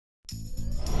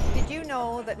you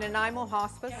know that Nanaimo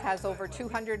Hospice has over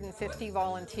 250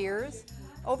 volunteers?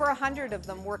 Over 100 of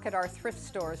them work at our thrift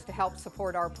stores to help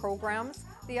support our programs.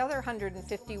 The other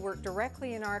 150 work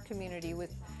directly in our community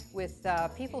with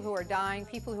people who are dying,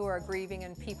 people who are grieving,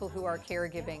 and people who are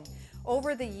caregiving.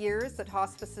 Over the years that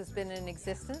hospice has been in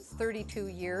existence, 32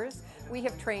 years, we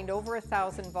have trained over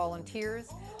 1,000 volunteers.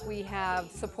 We have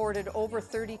supported over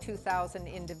 32,000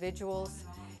 individuals.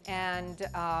 And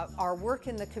our work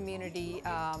in the community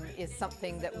is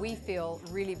something that we feel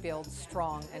really builds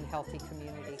strong and healthy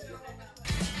communities.